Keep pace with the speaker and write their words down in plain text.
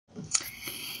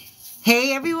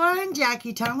Hey everyone,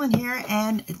 Jackie Tomlin here,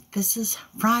 and this is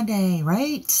Friday,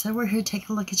 right? So we're here to take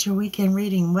a look at your weekend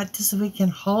reading. What does the weekend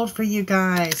hold for you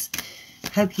guys?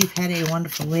 Hope you've had a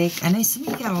wonderful week. I know some of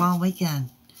you got a long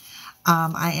weekend.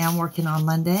 I am working on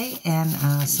Monday, and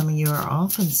some of you are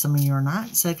off and some of you are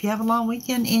not. So if you have a long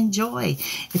weekend, enjoy.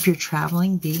 If you're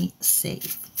traveling, be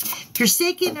safe. If you're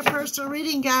seeking a personal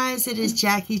reading, guys, it is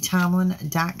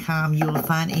JackieTomlin.com. You will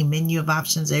find a menu of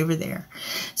options over there.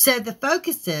 So the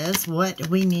focus is what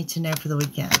we need to know for the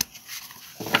weekend.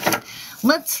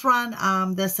 Let's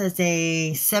run this as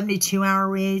a 72-hour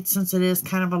read since it is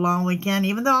kind of a long weekend.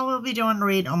 Even though I will be doing the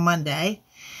read on Monday,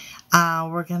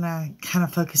 we're going to kind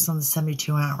of focus on the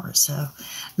 72 hours. So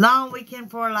long weekend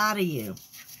for a lot of you.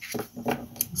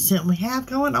 See what we have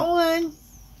going on.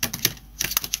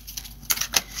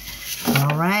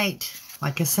 All right,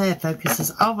 like I said, focus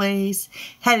as always.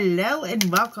 Hello and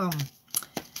welcome.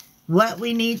 What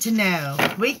we need to know.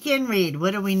 Weekend read.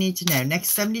 What do we need to know? Next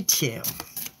 72.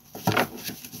 All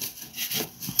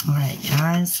right,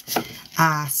 guys.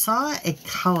 I saw a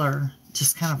color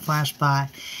just kind of flash by,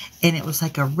 and it was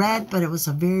like a red, but it was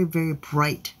a very, very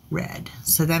bright red.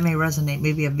 So that may resonate.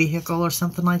 Maybe a vehicle or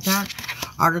something like that.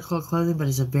 Article of clothing, but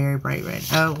it's a very bright red.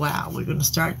 Oh, wow. We're going to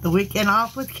start the weekend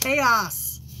off with chaos.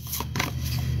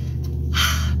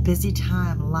 Busy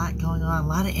time, a lot going on, a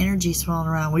lot of energy swirling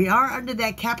around. We are under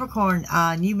that Capricorn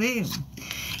new moon.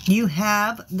 You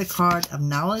have the card of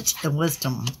knowledge and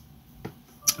wisdom.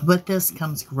 With this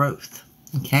comes growth,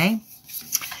 okay?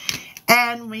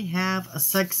 And we have a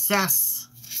success.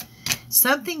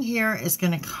 Something here is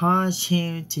going to cause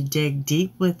you to dig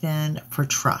deep within for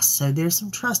trust. So there's some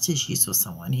trust issues with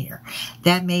someone here.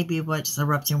 That may be what's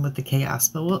erupting with the chaos,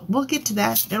 but we'll get to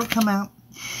that. It'll come out.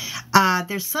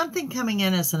 There's something coming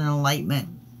in as an enlightenment.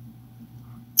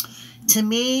 To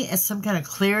me, it's some kind of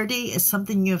clarity. It's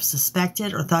something you have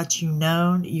suspected or thought you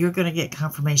known. You're going to get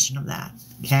confirmation of that,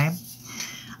 okay?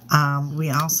 We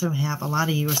also have a lot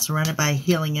of you are surrounded by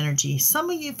healing energy. Some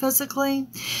of you physically,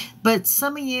 but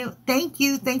some of you, thank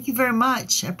you very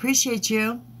much. I appreciate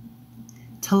you.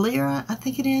 Talira, I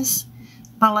think it is.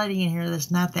 My lighting in here is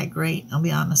not that great. I'll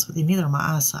be honest with you. Neither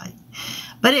my eyesight.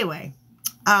 But anyway,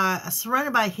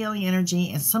 surrounded by healing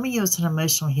energy, and some of you it's an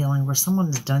emotional healing where someone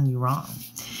has done you wrong.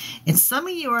 And some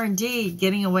of you are indeed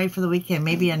getting away for the weekend,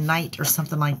 maybe a night or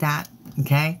something like that,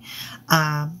 okay?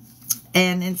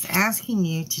 And it's asking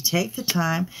you to take the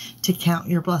time to count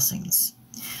your blessings.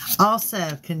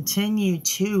 Also, continue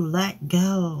to let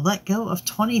go. Let go of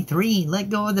 23. Let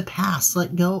go of the past.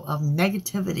 Let go of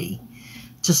negativity.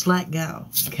 Just let go,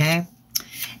 okay?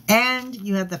 And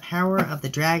you have the power of the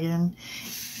dragon.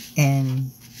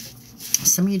 And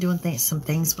some of you doing some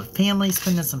things with family,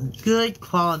 spending some good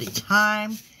quality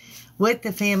time with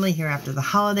the family here after the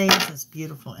holidays. That's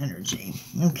beautiful energy.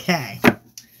 Okay.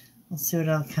 Let's see what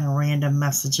other kind of random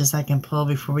messages I can pull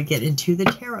before we get into the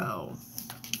tarot.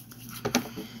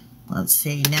 Let's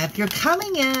see. Now, if you're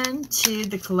coming in to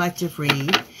the collective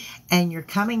read and you're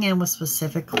coming in with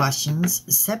specific questions,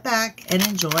 sit back and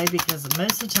enjoy, because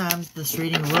most of the time this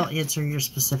reading will answer your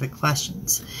specific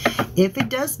questions. If it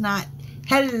does not,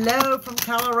 hello from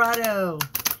Colorado.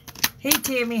 Hey,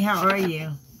 Tammy, how are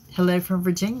you? Hello from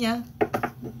Virginia.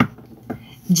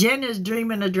 Jen is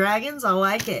dreaming of dragons. I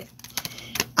like it.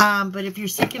 But if you're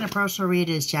seeking a personal read,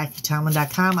 it's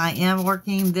JackieTomlin.com. I am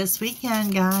working this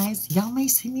weekend, guys. Y'all may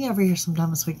see me over here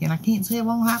sometime this weekend. I can't say it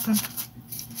won't happen.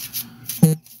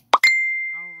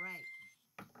 All right.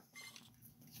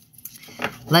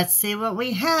 Let's see what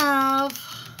we have.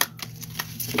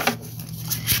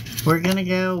 We're going to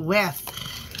go with,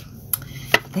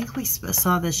 I think we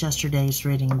saw this yesterday's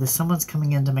reading. That someone's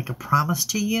coming in to make a promise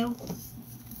to you.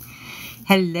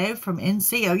 Hello from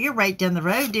NC. Oh, you're right down the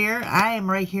road, dear. I am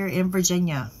right here in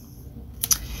Virginia.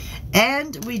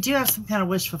 And we do have some kind of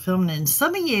wish fulfillment. And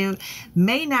some of you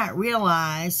may not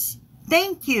realize,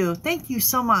 thank you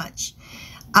so much.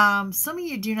 Some of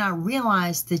you do not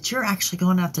realize that you're actually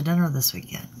going out to dinner this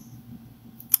weekend.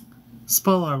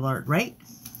 Spoiler alert, right?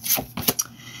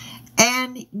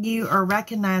 And you are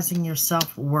recognizing your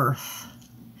self-worth.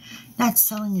 Not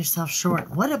selling yourself short.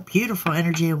 What a beautiful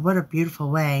energy and what a beautiful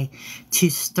way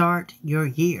to start your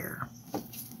year.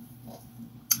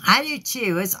 I do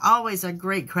too. It's always a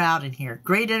great crowd in here.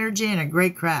 Great energy and a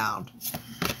great crowd.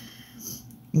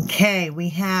 Okay,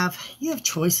 you have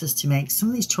choices to make. Some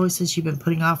of these choices you've been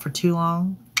putting off for too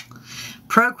long.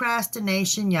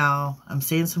 Procrastination, y'all. I'm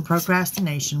seeing some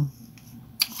procrastination.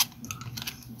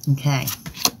 Okay.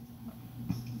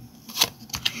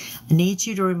 I need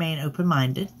you to remain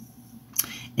open-minded.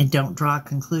 And don't draw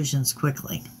conclusions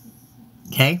quickly.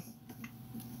 Okay?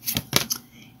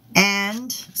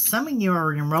 And some of you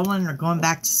are enrolling or going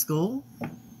back to school.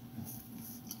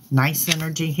 Nice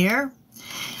energy here.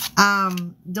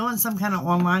 Doing some kind of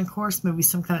online course, maybe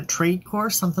some kind of trade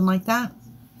course, something like that.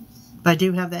 But I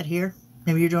do have that here.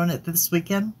 Maybe you're doing it this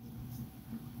weekend.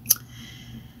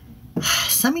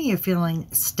 Some of you are feeling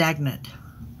stagnant.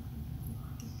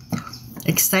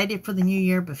 Excited for the new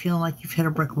year, but feeling like you've hit a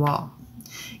brick wall.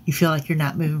 You feel like you're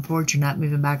not moving forward, you're not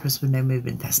moving backwards with no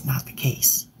movement. That's not the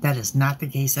case. That is not the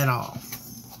case at all.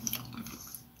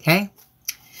 Okay?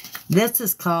 This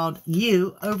is called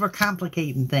you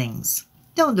overcomplicating things.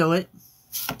 Don't do it.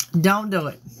 Don't do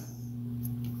it.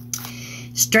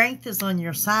 Strength is on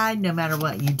your side no matter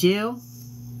what you do.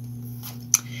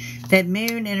 That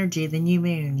moon energy, the new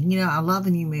moon. You know, I love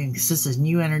the new moon because this is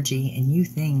new energy and new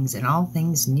things and all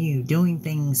things new. Doing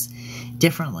things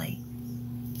differently.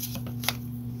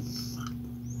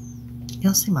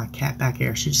 You'll see my cat back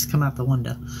here. She just come out the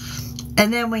window.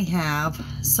 And then we have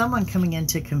someone coming in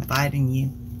to confide in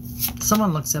you.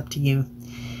 Someone looks up to you,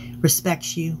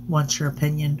 respects you, wants your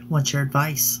opinion, wants your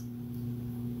advice.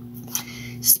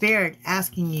 Spirit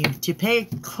asking you to pay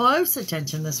close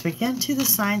attention this weekend to the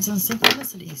signs and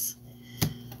synchronicities.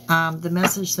 The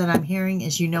message that I'm hearing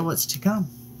is you know what's to come.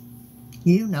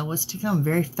 You know what's to come.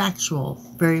 Very factual,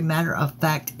 very matter of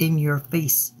fact, in your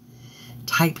face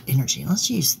type energy. Let's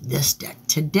use this deck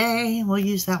today. We'll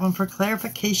use that one for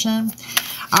clarification.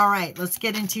 All right, let's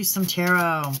get into some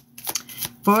tarot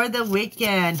for the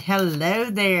weekend. Hello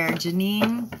there,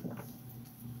 Janine.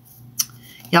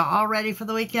 Y'all all ready for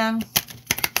the weekend?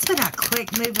 It's been a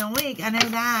quick moving week. I know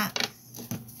that.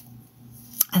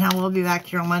 And I will be back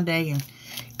here on Monday. And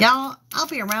y'all, I'll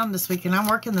be around this weekend. I'm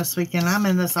working this weekend. I'm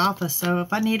in this office. So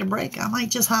if I need a break, I might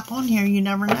just hop on here. You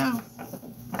never know.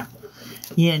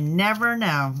 You never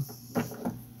know.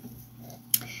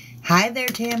 Hi there,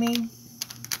 Tammy.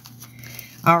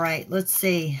 All right, let's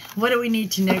see. What do we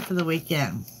need to know for the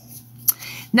weekend?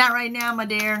 Not right now, my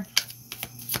dear.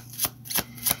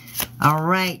 All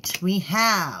right, we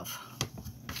have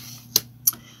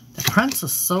the Prince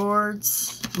of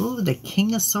Swords. Ooh, the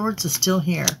King of Swords is still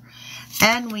here.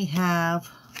 And we have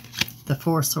the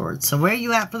Four of Swords. So where are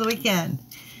you at for the weekend?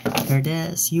 There it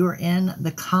is. You are in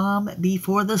the calm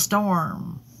before the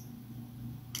storm.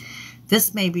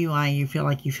 This may be why you feel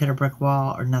like you've hit a brick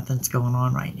wall or nothing's going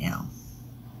on right now.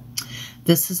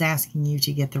 This is asking you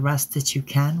to get the rest that you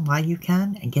can while you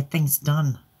can and get things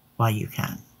done while you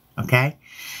can. Okay?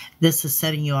 This is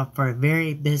setting you up for a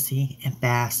very busy and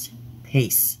fast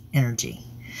pace energy.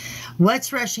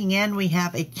 What's rushing in? We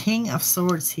have a King of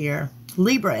Swords here.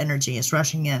 Libra energy is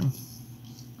rushing in.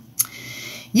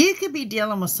 You could be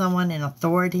dealing with someone in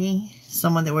authority,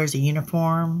 someone that wears a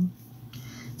uniform,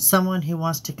 someone who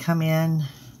wants to come in.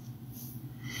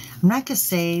 I'm not going to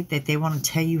say that they want to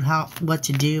tell you what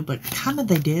to do, but kind of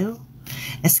they do.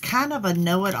 It's kind of a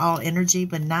know-it-all energy,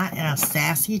 but not in a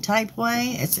sassy type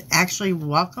way. It's actually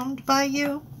welcomed by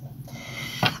you.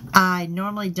 I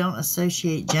normally don't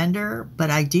associate gender, but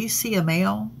I do see a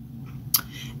male.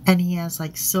 And he has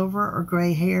like silver or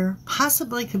gray hair.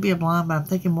 Possibly could be a blonde, but I'm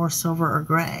thinking more silver or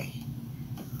gray.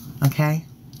 Okay?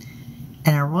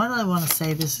 And I really want to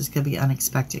say this is going to be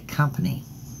unexpected company.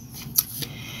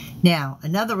 Now,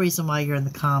 another reason why you're in the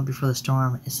calm before the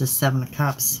storm is the Seven of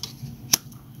Cups.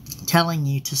 Telling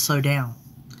you to slow down.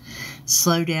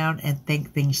 Slow down and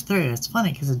think things through. It's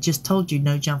funny because I just told you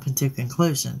no jumping to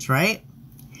conclusions, right?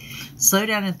 Slow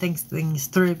down and think things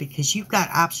through because you've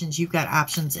got options. You've got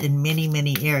options in many,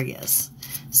 many areas.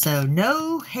 So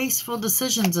no hasteful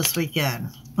decisions this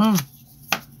weekend.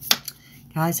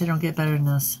 Guys, they don't get better than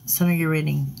this. Center of your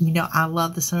reading. You know, I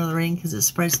love the center of the reading because it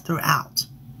spreads throughout.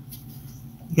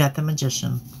 You got the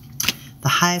Magician. The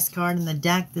highest card in the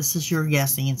deck, this is your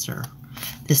yes answer.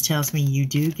 This tells me you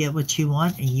do get what you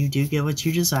want and you do get what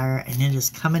you desire, and it is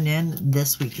coming in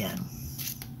this weekend.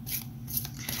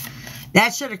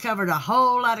 That should have covered a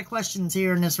whole lot of questions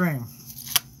here in this room.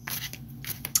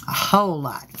 A whole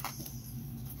lot.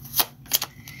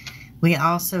 We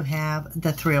also have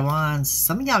the Three of Wands.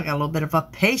 Some of y'all got a little bit of a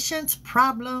patience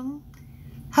problem.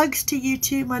 Hugs to you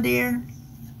too, my dear.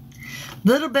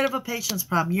 Little bit of a patience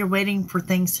problem. You're waiting for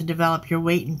things to develop. You're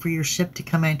waiting for your ship to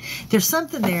come in. There's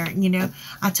something there, you know.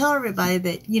 I tell everybody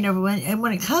that, you know,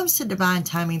 when it comes to divine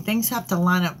timing, things have to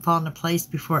line up, fall into place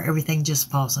before everything just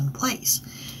falls into place.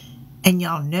 And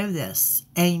y'all know this.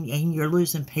 And you're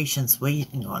losing patience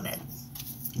waiting on it.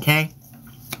 Okay?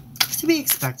 It's to be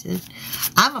expected.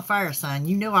 I'm a fire sign.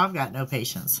 You know I've got no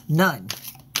patience. None.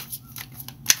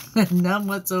 None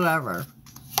whatsoever.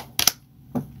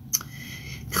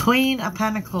 Queen of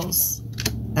Pentacles.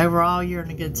 Overall, you're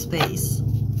in a good space.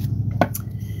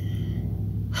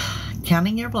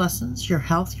 counting your blessings, your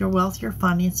health, your wealth, your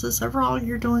finances. Overall,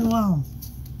 you're doing well.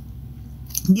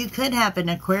 You could have an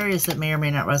Aquarius that may or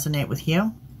may not resonate with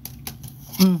you.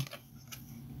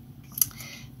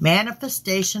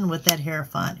 Manifestation with that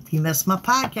Hierophant. If you missed my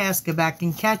podcast, go back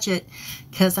and catch it,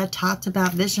 because I talked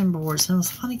about vision boards. And it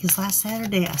was funny because last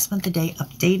Saturday I spent the day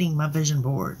updating my vision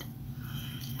board.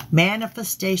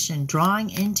 Manifestation, drawing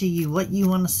into you what you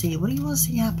want to see. What do you want to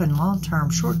see happen long term,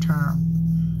 short term?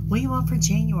 What do you want for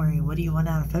January? What do you want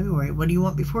out of February? What do you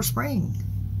want before spring?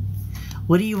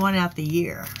 What do you want out the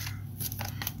year?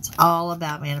 All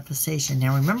about manifestation.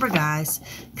 Now remember, guys,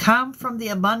 come from the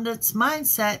abundance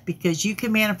mindset, because you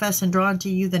can manifest and draw into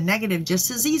you the negative just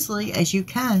as easily as you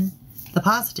can the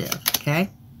positive. Okay?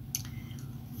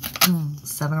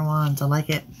 7 of Wands. I like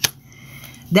it.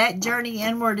 That journey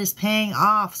inward is paying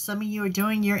off. Some of you are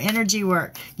doing your energy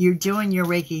work. You're doing your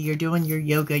Reiki. You're doing your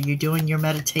yoga. You're doing your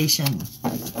meditation.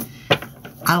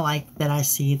 I like that. I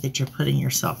see that you're putting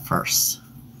yourself first.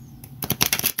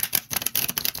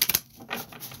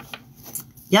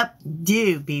 Yep,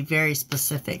 do be very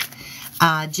specific.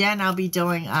 Jen, I'll be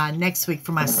doing next week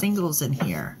for my singles in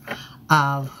here,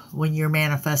 when you're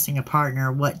manifesting a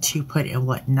partner, what to put and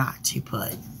what not to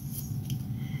put.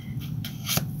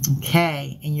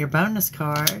 Okay, and your bonus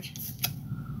card,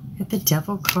 get the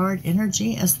Devil card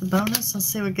energy as the bonus. Let's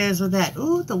see what goes with that.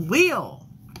 Ooh, the Wheel.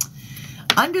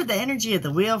 Under the energy of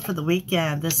the Wheel for the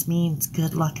weekend, this means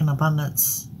good luck and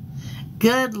abundance.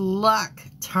 Good luck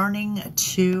turning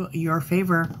to your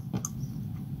favor.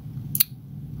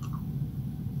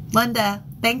 Linda,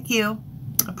 thank you.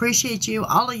 Appreciate you.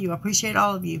 All of you. Appreciate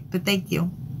all of you. But thank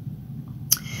you.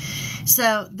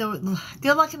 So, the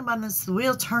good luck and abundance, the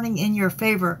Wheel turning in your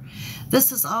favor.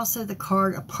 This is also the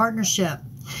card of partnership.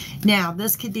 Now,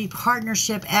 this could be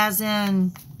partnership as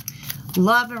in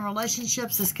love and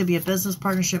relationships. This could be a business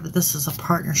partnership, but this is a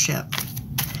partnership.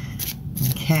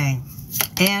 Okay.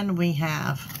 And we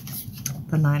have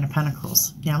the 9 of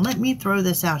Pentacles. Now, let me throw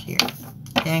this out here.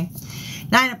 Okay.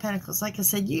 9 of Pentacles. Like I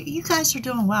said, you guys are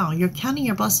doing well. You're counting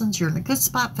your blessings. You're in a good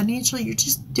spot financially. You're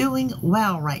just doing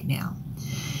well right now.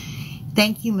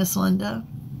 Thank you, Miss Linda.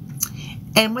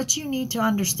 And what you need to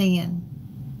understand,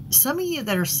 some of you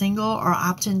that are single are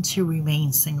opting to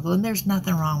remain single, and there's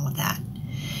nothing wrong with that.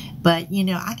 But, you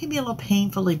know, I can be a little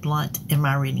painfully blunt in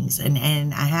my readings, and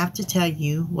I have to tell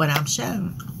you what I'm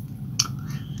shown.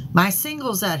 My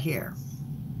singles out here,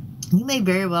 you may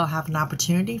very well have an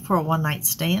opportunity for a one-night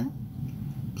stand.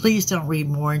 Please don't read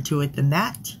more into it than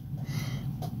that.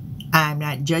 I'm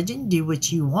not judging. Do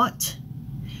what you want.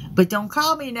 But don't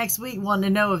call me next week wanting to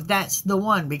know if that's the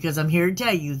one, because I'm here to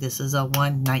tell you this is a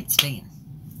one-night stand.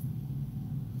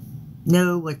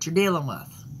 Know what you're dealing with.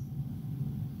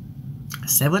 I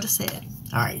said what I said.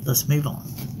 All right, let's move on.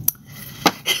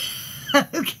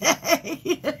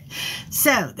 Okay.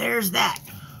 So, there's that.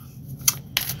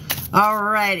 All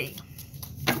righty.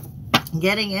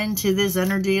 Getting into this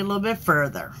energy a little bit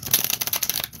further.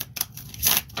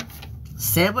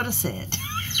 Said what I said.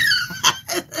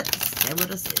 Said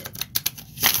what I said.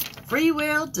 Free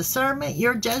will, discernment,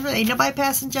 your judgment. Ain't nobody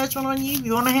passing judgment on you. If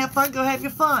you want to have fun, go have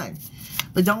your fun.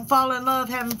 But don't fall in love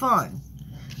having fun.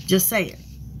 Just say it.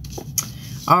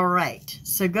 All right.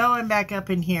 So going back up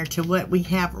in here to what we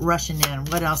have rushing in.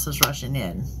 What else is rushing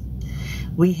in?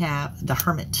 We have the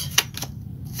Hermit,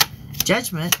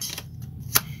 Judgment,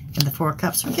 and the 4 of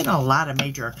Cups. We're getting a lot of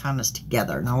major arcanas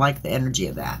together, and I like the energy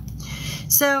of that.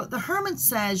 So the Hermit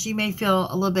says you may feel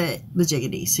a little bit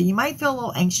jiggity. So you might feel a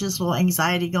little anxious, a little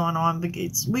anxiety going on,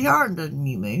 because we are in the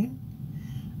new moon.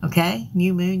 Okay?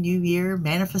 New moon, new year,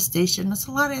 manifestation. There's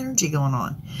a lot of energy going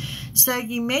on. So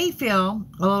you may feel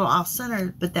a little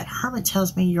off-centered, but that Hermit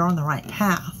tells me you're on the right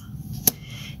path.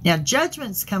 Now,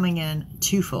 Judgment's coming in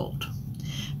twofold.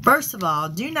 First of all,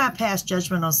 do not pass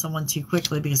judgment on someone too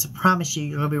quickly, because I promise you,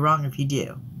 you're going to be wrong if you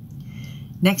do.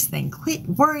 Next thing, quit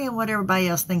worrying what everybody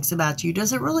else thinks about you.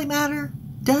 Does it really matter?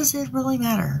 Does it really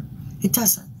matter? It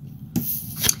doesn't.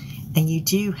 And you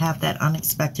do have that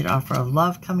unexpected offer of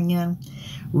love coming in,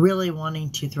 really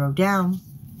wanting to throw down,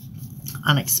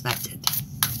 unexpected.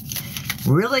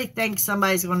 Really think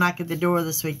somebody's going to knock at the door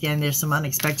this weekend. There's some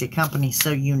unexpected company,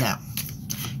 so you know.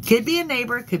 Could be a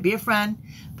neighbor, could be a friend,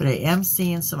 but I am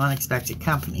seeing some unexpected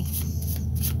company.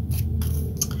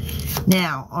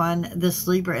 Now, on this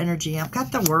Libra energy, I've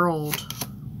got the World,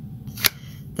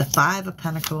 the 5 of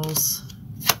Pentacles,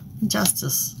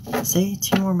 Justice. See,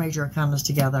 2 more major arcanas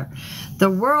together. The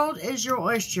World is your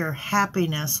oyster,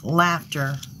 happiness,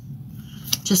 laughter,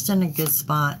 just in a good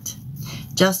spot.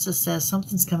 Justice says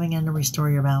something's coming in to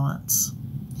restore your balance.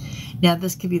 Now,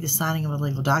 this could be the signing of a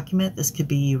legal document. This could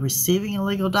be you receiving a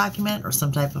legal document or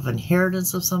some type of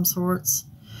inheritance of some sorts.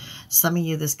 Some of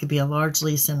you, this could be a large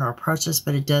lease in or a purchase,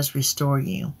 but it does restore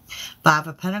you. Five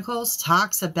of Pentacles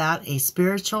talks about a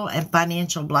spiritual and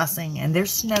financial blessing. And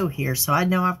there's snow here, so I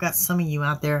know I've got some of you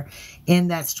out there in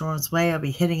that storm's way. It'll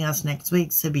be hitting us next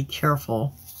week, so be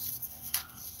careful.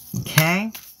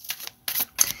 Okay?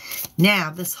 Now,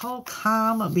 this whole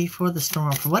calm before the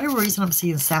storm, for whatever reason, I'm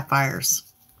seeing sapphires.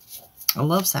 I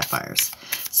love sapphires.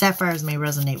 Sapphires may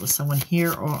resonate with someone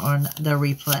here or on the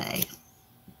replay.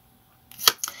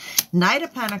 Knight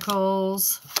of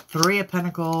Pentacles, Three of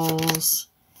Pentacles,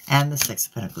 and the Six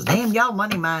of Pentacles. Damn, y'all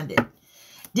money-minded.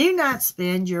 Do not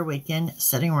spend your weekend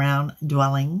sitting around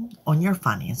dwelling on your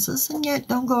finances, and yet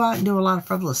don't go out and do a lot of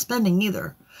frivolous spending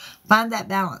either. Find that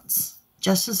balance.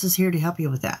 Justice is here to help you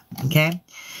with that, okay?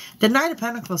 The Knight of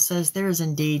Pentacles says there is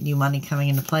indeed new money coming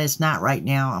into play. It's not right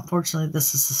now. Unfortunately,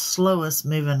 this is the slowest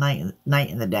moving knight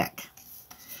in the deck.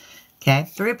 Okay,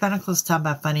 Three of Pentacles talk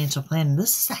about financial planning.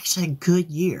 This is actually a good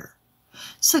year.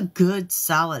 It's a good,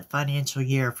 solid financial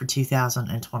year for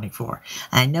 2024.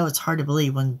 I know it's hard to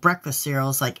believe when breakfast cereal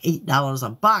is like $8 a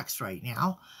box right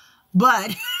now.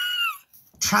 But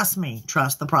trust me,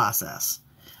 trust the process.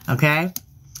 Okay?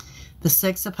 The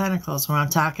Six of Pentacles, when I'm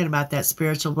talking about that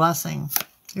spiritual blessing,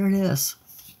 here it is.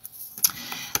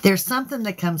 There's something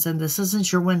that comes in. This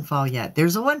isn't your windfall yet.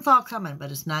 There's a windfall coming,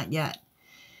 but it's not yet.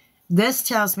 This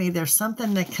tells me there's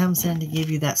something that comes in to give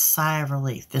you that sigh of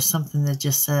relief. There's something that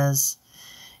just says,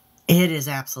 it is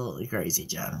absolutely crazy,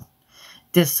 Jen.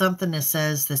 There's something that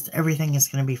says that everything is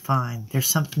going to be fine. There's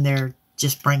something there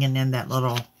just bringing in that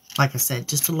little, like I said,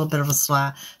 just a little bit of a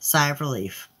sigh of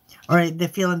relief. Or the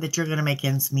feeling that you're going to make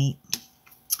ends meet.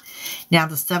 Now,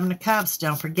 the Seven of Cups,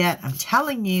 don't forget, I'm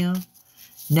telling you,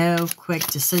 no quick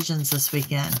decisions this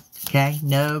weekend. Okay?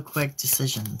 No quick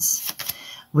decisions.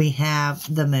 We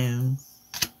have the moon.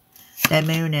 That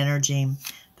moon energy.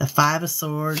 The Five of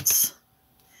Swords.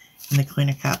 And the Queen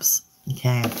of Cups.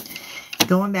 Okay.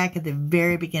 Going back at the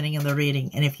very beginning of the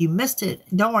reading. And if you missed it,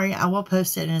 don't worry. I will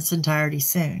post it in its entirety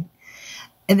soon.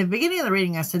 In the beginning of the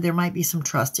reading, I said there might be some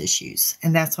trust issues.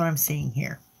 And that's what I'm seeing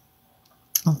here.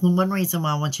 One reason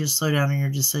why I want you to slow down on your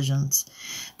decisions.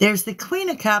 There's the Queen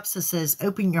of Cups that says,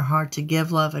 open your heart to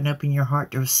give love and open your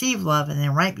heart to receive love. And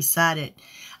then right beside it,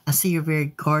 I see you're very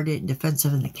guarded and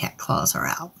defensive and the cat claws are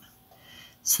out.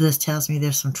 So this tells me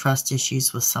there's some trust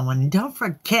issues with someone. And don't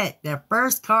forget, the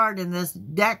first card in this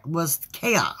deck was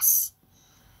chaos.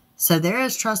 So there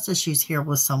is trust issues here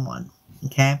with someone.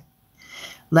 Okay?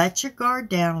 Let your guard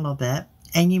down a little bit.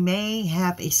 And you may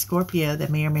have a Scorpio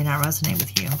that may or may not resonate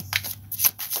with you.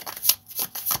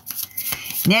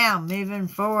 Now, moving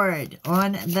forward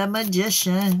on the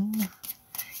Magician.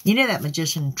 You know that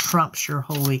Magician trumps your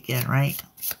whole weekend, right?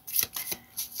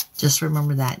 Just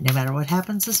remember that. No matter what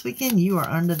happens this weekend, you are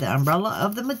under the umbrella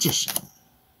of the Magician.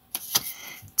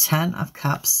 Ten of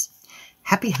Cups.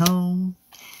 Happy home.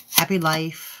 Happy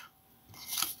life.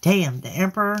 Damn, the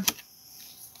Emperor.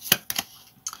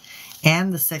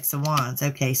 And the Six of Wands.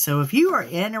 Okay, so if you are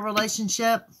in a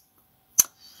relationship,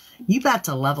 you about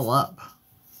to level up.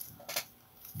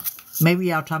 Maybe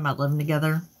y'all talking about living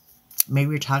together.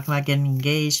 Maybe you're talking about getting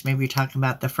engaged. Maybe you're talking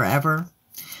about the forever.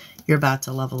 You're about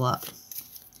to level up.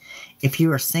 If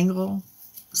you are single,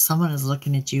 someone is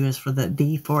looking at you as for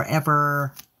the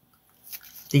forever.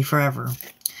 The forever.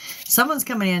 Someone's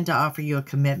coming in to offer you a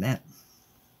commitment.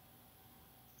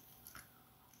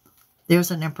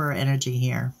 There's an Emperor energy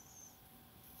here.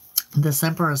 This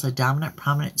Emperor is a dominant,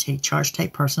 prominent, take charge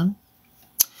type person.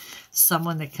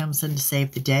 Someone that comes in to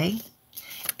save the day.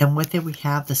 And with it, we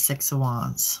have the Six of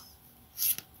Wands.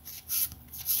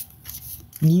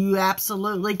 You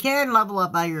absolutely can level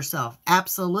up by yourself.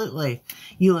 Absolutely.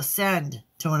 You ascend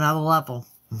to another level.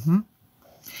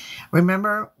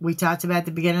 Remember, we talked about at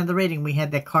the beginning of the reading, we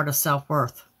had that card of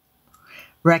self-worth.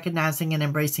 Recognizing and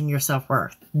embracing your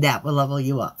self-worth. That will level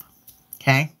you up.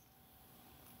 Okay?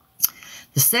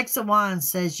 The Six of Wands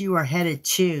says you are headed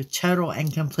to total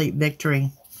and complete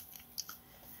victory.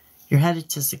 You're headed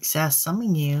to success. Some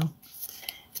of you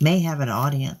may have an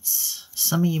audience.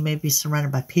 Some of you may be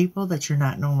surrounded by people that you're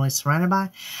not normally surrounded by.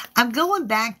 I'm going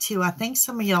back to, I think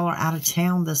some of y'all are out of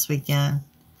town this weekend.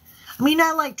 I mean,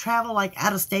 not like travel like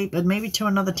out of state, but maybe to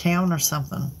another town or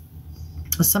something.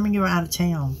 But some of you are out of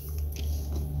town.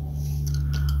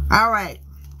 All right.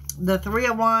 The Three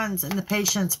of Wands and the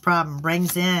patience problem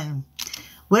brings in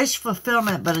wish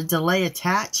fulfillment, but a delay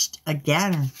attached.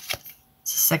 Again,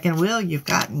 it's the second wheel you've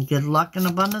gotten. Good luck and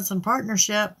abundance and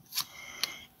partnership.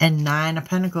 And Nine of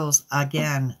Pentacles,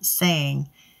 again, saying,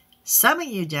 some of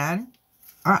you, Jen,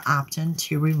 are opting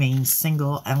to remain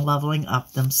single and leveling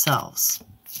up themselves.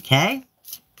 Okay?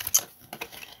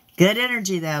 Good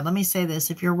energy, though. Let me say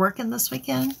this. If you're working this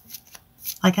weekend,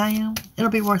 like I am, it'll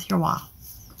be worth your while.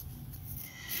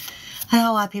 I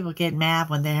know a lot of people get mad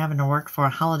when they're having to work for a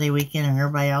holiday weekend and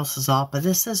everybody else is off, but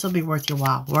this will be worth your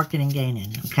while, working and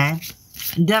gaining, okay?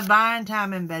 Divine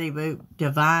timing, Betty Boop.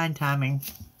 Divine timing.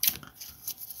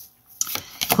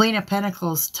 Queen of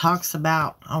Pentacles talks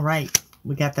about, all right,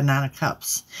 we got the Nine of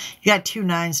Cups. You got 2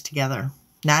 9s together.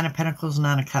 9 of Pentacles,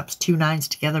 9 of Cups. 2 9s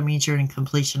together means you're in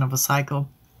completion of a cycle.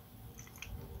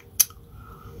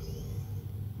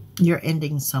 You're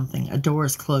ending something. A door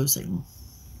is closing.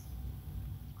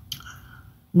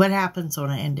 What happens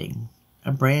on an ending?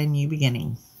 A brand new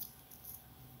beginning.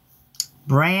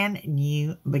 Brand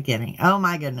new beginning. Oh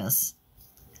my goodness.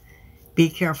 Be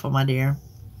careful, my dear.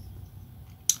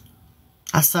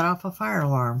 I set off a fire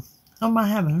alarm. Oh my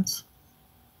heavens.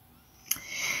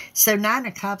 So 9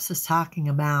 of Cups is talking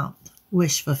about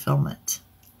wish fulfillment,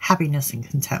 happiness and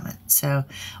contentment. So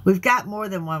we've got more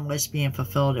than one wish being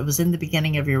fulfilled. It was in the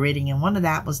beginning of your reading, and one of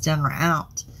that was dinner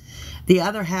out. The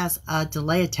other has a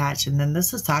delay attached, and then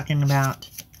this is talking about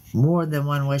more than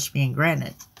one wish being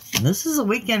granted. And this is a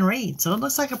weekend read, so it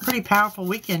looks like a pretty powerful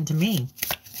weekend to me.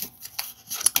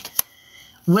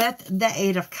 With the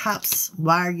 8 of Cups,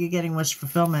 why are you getting wish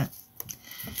fulfillment?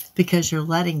 Because you're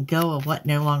letting go of what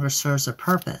no longer serves a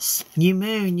purpose. New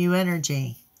moon, new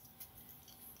energy.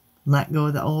 Let go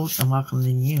of the old and welcome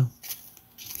the new.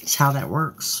 That's how that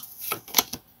works.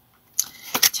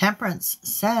 Temperance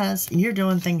says you're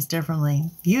doing things differently.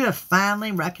 You have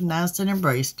finally recognized and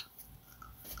embraced.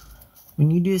 When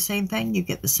you do the same thing, you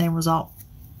get the same result.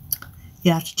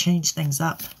 You have to change things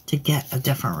up to get a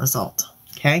different result.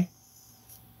 Okay?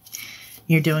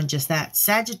 You're doing just that.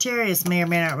 Sagittarius may or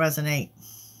may not resonate.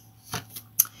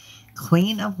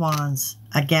 Queen of Wands.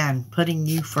 Again, putting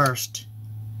you first.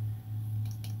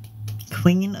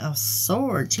 Queen of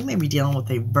Swords. You may be dealing with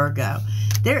a Virgo.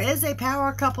 There is a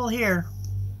power couple here.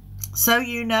 So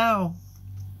you know.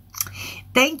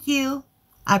 Thank you.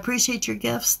 I appreciate your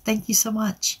gifts. Thank you so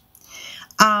much.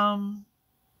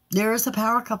 There is a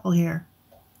power couple here.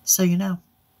 So you know.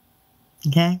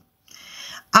 Okay.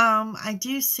 I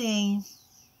do see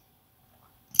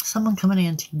someone coming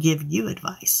in to give you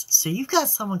advice. So you've got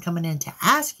someone coming in to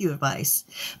ask you advice.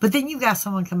 But then you've got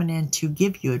someone coming in to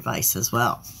give you advice as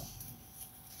well.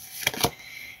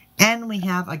 And we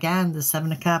have, again, the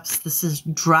 7 of Cups. This is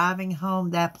driving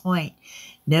home that point.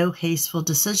 No hasteful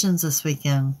decisions this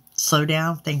weekend. Slow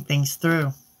down, think things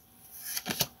through.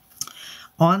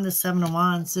 On the 7 of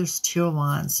Wands, there's 2 of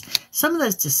Wands. Some of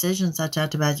those decisions I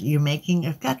talked about you making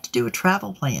have got to do with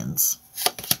travel plans.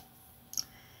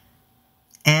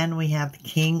 And we have the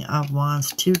King of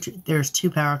Wands. There's 2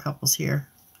 power couples here.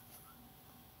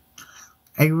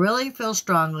 I really feel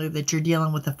strongly that you're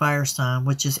dealing with the fire sign,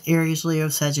 which is Aries, Leo,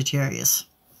 Sagittarius.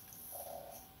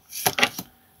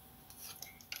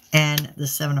 And the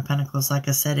 7 of Pentacles, like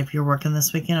I said, if you're working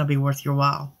this weekend, it'll be worth your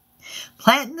while.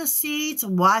 Planting the seeds,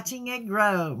 watching it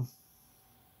grow.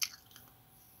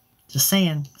 Just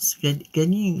saying, it's good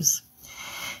news.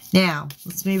 Now,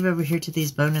 let's move over here to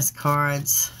these bonus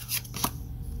cards.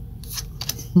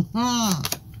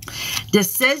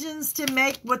 Decisions to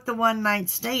make with the one night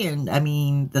stand. I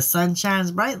mean, the sun shines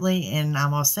brightly, and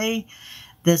I'm going to say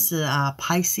this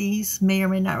Pisces may or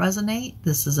may not resonate.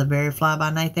 This is a very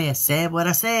fly-by-night thing. I said what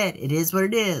I said. It is what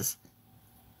it is.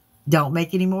 Don't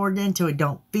make any more into it.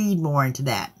 Don't feed more into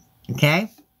that.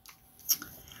 Okay?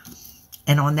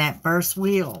 And on that first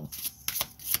wheel,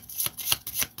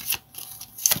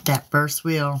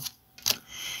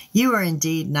 you are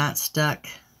indeed not stuck.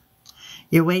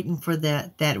 You're waiting for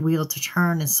that wheel to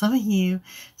turn, and some of you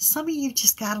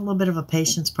just got a little bit of a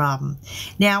patience problem.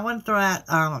 Now, I want to throw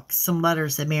out some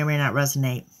letters that may or may not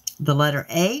resonate. The letter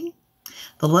A,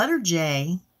 the letter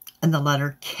J, and the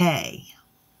letter K.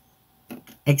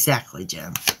 Exactly,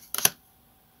 Jim.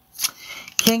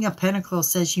 King of Pentacles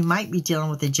says you might be dealing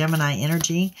with a Gemini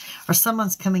energy, or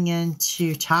someone's coming in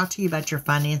to talk to you about your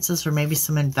finances, or maybe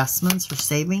some investments or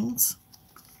savings.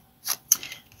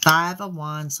 5 of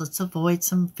Wands. Let's avoid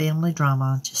some family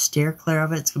drama. Just steer clear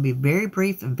of it. It's going to be very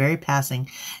brief and very passing.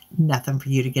 Nothing for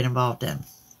you to get involved in.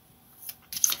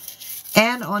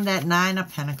 And on that 9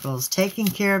 of Pentacles, taking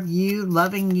care of you,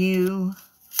 loving you,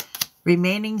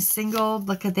 remaining single.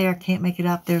 Look at there. Can't make it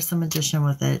up. There's the Magician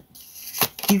with it.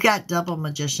 You got double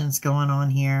Magicians going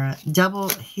on here. Double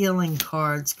healing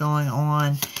cards going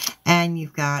on. And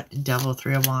you've got double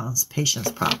 3 of Wands, patience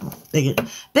problem.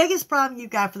 Biggest problem you've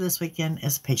got for this weekend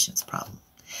is a patience problem.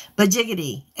 But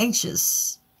jiggity,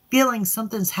 anxious, feeling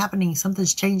something's happening,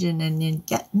 something's changing, and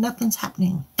yet nothing's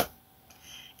happening.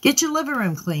 Get your living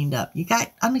room cleaned up. You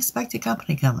got unexpected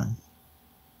company coming.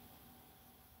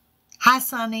 Hi,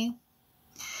 Sonny.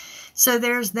 So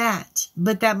there's that.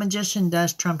 But that Magician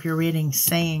does trump your reading,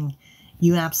 saying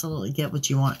you absolutely get what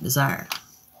you want and desire.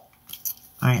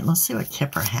 All right, let's see what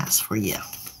Kipper has for you.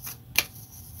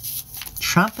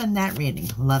 Trumping that reading.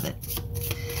 Love it.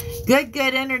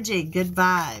 Good energy. Good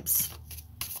vibes.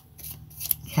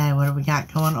 Okay, what do we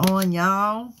got going on,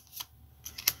 y'all?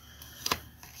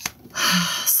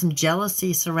 Some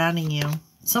jealousy surrounding you.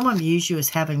 Someone views you as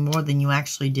having more than you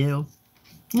actually do.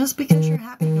 Just because you're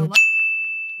happy to go lucky.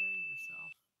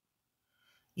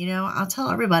 You know, I'll tell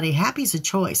everybody, happy's a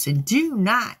choice. And do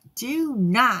not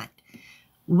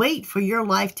wait for your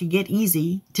life to get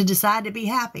easy to decide to be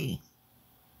happy.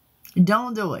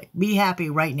 Don't do it. Be happy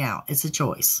right now. It's a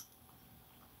choice.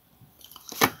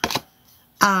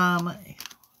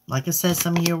 Like I said,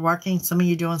 some of you are working. Some of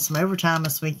you are doing some overtime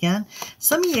this weekend.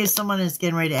 Some of you, someone is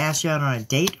getting ready to ask you out on a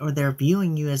date, or they're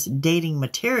viewing you as dating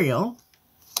material.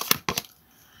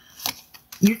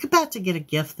 You're about to get a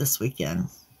gift this weekend.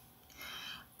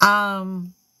 The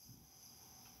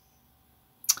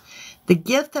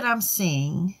gift that I'm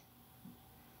seeing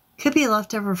could be a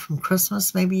leftover from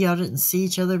Christmas. Maybe y'all didn't see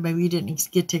each other. Maybe you didn't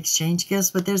get to exchange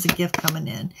gifts, but there's a gift coming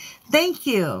in. Thank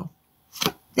you.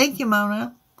 Thank you,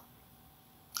 Mona.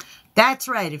 That's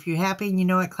right. If you're happy and you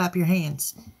know it, clap your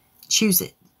hands. Choose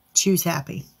it. Choose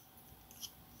happy.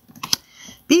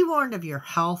 Be warned of your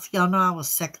health. Y'all know I was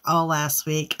sick all last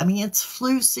week. I mean, it's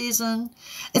flu season.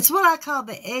 It's what I call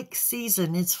the ick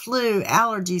season. It's flu,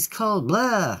 allergies, cold,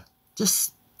 blah.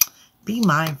 Just be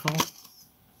mindful.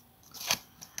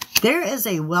 There is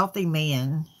a wealthy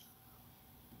man.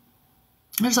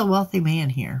 There's a wealthy man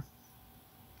here.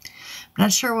 I'm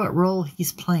not sure what role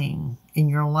he's playing in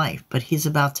your life, but he's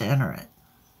about to enter it.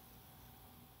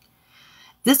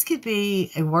 This could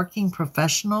be a working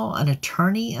professional, an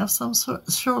attorney of some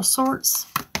sorts.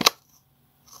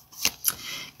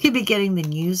 Could be getting the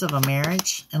news of a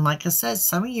marriage. And like I said,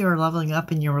 some of you are leveling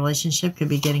up in your relationship, could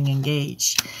be getting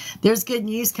engaged. There's good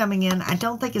news coming in. I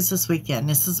don't think it's this weekend.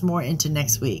 This is more into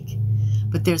next week.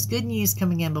 But there's good news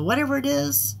coming in. But whatever it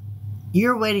is,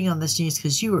 you're waiting on this news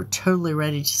because you are totally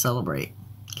ready to celebrate.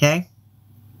 Okay?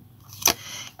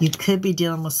 You could be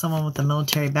dealing with someone with a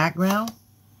military background.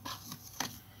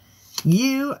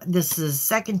 This is the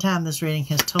second time this reading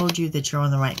has told you that you're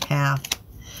on the right path.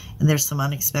 And there's some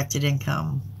unexpected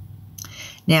income.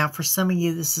 Now, for some of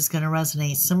you, this is going to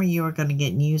resonate. Some of you are going to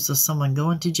get news of someone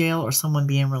going to jail or someone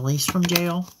being released from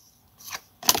jail.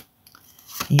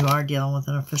 You are dealing with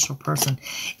an official person.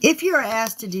 If you're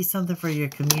asked to do something for your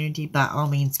community, by all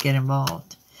means, get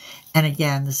involved. And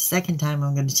again, the second time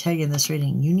I'm going to tell you in this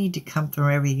reading, you need to come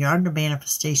through everything. You're under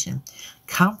manifestation.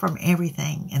 Come from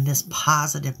everything in this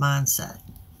positive mindset.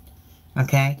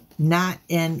 Okay? Not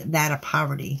in that of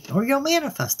poverty. Or you'll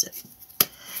manifest it.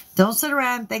 Don't sit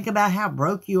around and think about how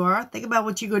broke you are. Think about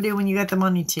what you're going to do when you got the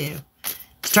money too.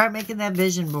 Start making that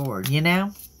vision board, you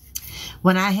know?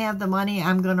 When I have the money,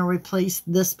 I'm going to replace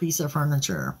this piece of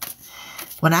furniture.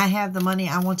 When I have the money,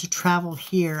 I want to travel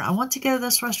here. I want to go to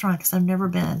this restaurant because I've never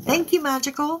been. Thank you,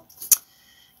 Magical.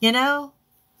 You know,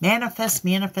 manifest,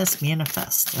 manifest,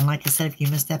 manifest. And like I said, if you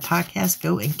missed that podcast,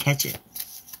 go and catch it.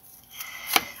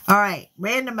 All right,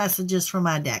 random messages from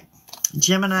my deck.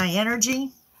 Gemini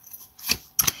energy.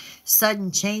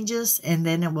 Sudden changes, and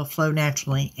then it will flow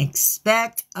naturally.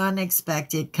 Expect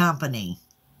unexpected company.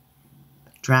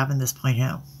 Driving this point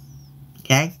home.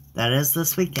 Okay? That is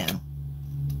this weekend.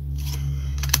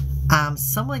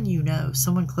 Someone you know,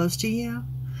 someone close to you,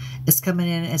 is coming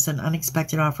in as an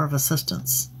unexpected offer of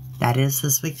assistance. That is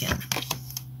this weekend.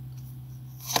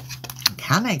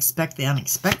 Kind of expect the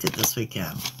unexpected this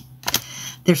weekend.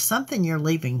 There's something you're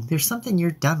leaving. There's something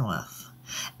you're done with.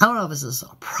 I don't know if this is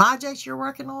a project you're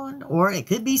working on, or it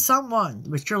could be someone,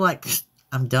 but you're like,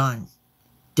 I'm done.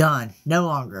 Done. No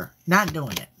longer. Not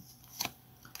doing it.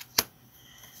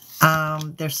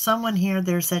 There's someone here.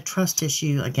 There's that trust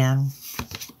issue again.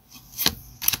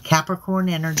 Capricorn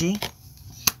energy.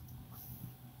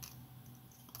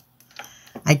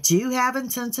 I do have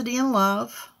intensity in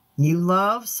love. New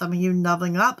love. Some of you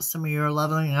leveling up. Some of you are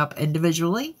leveling up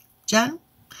individually, Jen.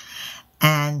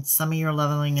 And some of you are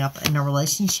leveling up in a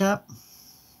relationship.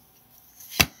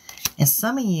 And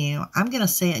some of you, I'm going to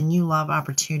say a new love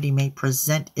opportunity may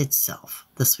present itself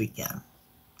this weekend.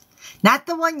 Not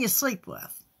the one you sleep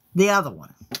with. The other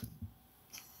one.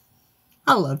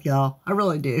 I love y'all. I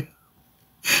really do.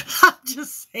 I'm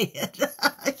just saying.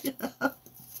 You know?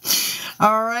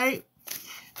 All right.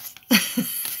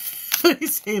 Let me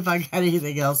see if I got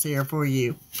anything else here for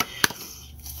you.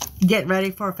 Get ready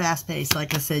for a fast pace.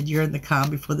 Like I said, you're in the calm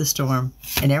before the storm,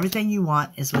 and everything you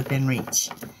want is within reach.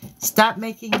 Stop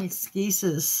making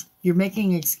excuses. You're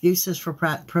making excuses for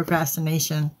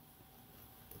procrastination.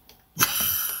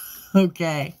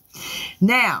 Okay.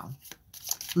 Now,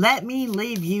 let me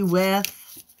leave you with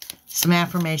some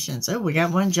affirmations. Oh, we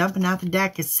got one jumping out the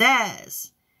deck. It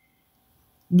says,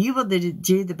 you will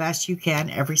do the best you can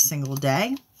every single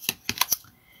day.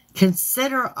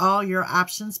 Consider all your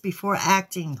options before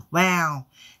acting. Wow.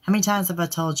 How many times have I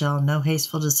told y'all, no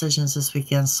hasteful decisions this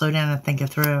weekend. Slow down and think it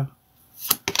through.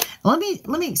 Let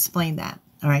me explain that.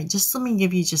 All right. Just let me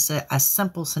give you just a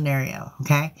simple scenario.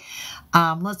 Okay.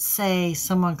 Let's say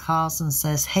someone calls and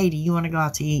says, hey, do you want to go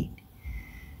out to eat?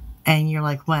 And you're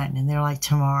like, when? And they're like,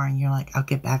 tomorrow. And you're like, I'll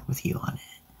get back with you on it.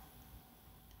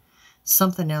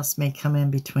 Something else may come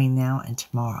in between now and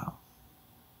tomorrow.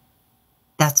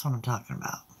 That's what I'm talking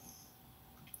about.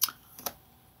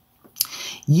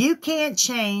 You can't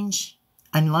change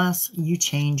unless you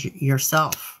change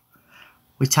yourself.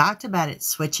 We talked about it,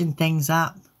 switching things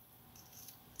up.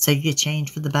 So you get change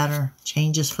for the better,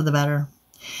 changes for the better.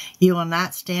 You will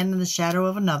not stand in the shadow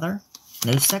of another.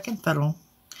 No second fiddle.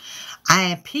 I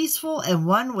am peaceful and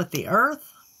one with the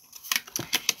earth.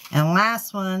 And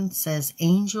last one says,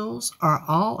 angels are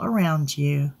all around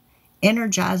you,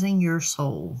 energizing your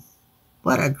soul.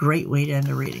 What a great way to end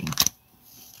a reading.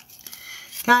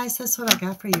 Guys, that's what I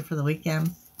got for you for the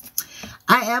weekend.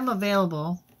 I am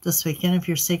available this weekend if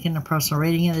you're seeking a personal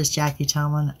reading. It is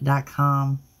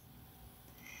JackieTomlin.com.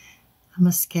 I'm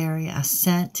a scary. I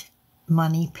sent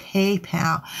money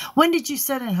PayPal. When did you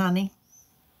send it, honey?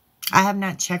 I have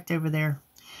not checked over there.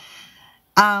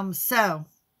 So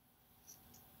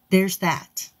there's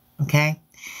that. Okay.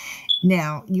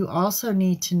 Now, you also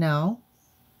need to know,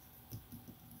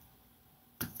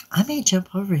 I may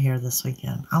jump over here this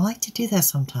weekend. I like to do that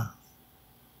sometime.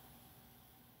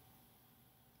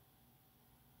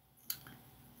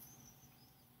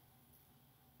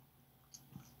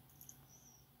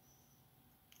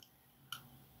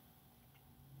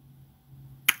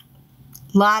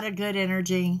 Lot of good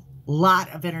energy. Lot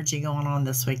of energy going on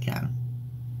this weekend.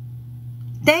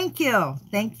 Thank you.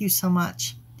 Thank you so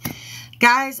much.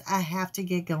 Guys, I have to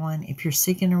get going. If you're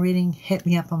seeking a reading, hit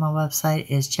me up on my website.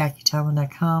 It's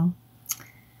JackieTomlin.com.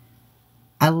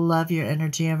 I love your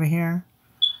energy over here.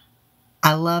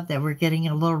 I love that we're getting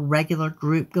a little regular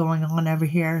group going on over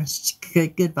here. It's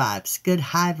good vibes. Good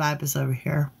high vibes over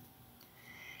here.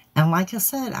 And like I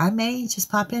said, I may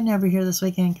just pop in over here this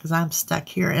weekend because I'm stuck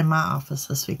here in my office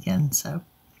this weekend. So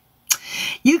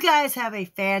you guys have a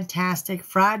fantastic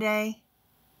Friday,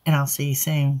 and I'll see you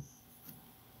soon.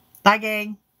 Bye,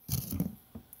 gang.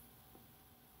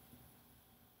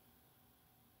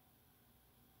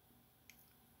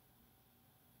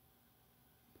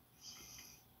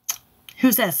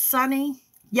 Who's that, Sunny?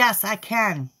 Yes, I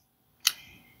can.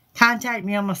 Contact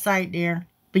me on my site, dear.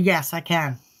 But yes, I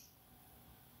can.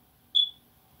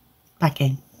 Bye,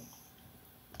 gang.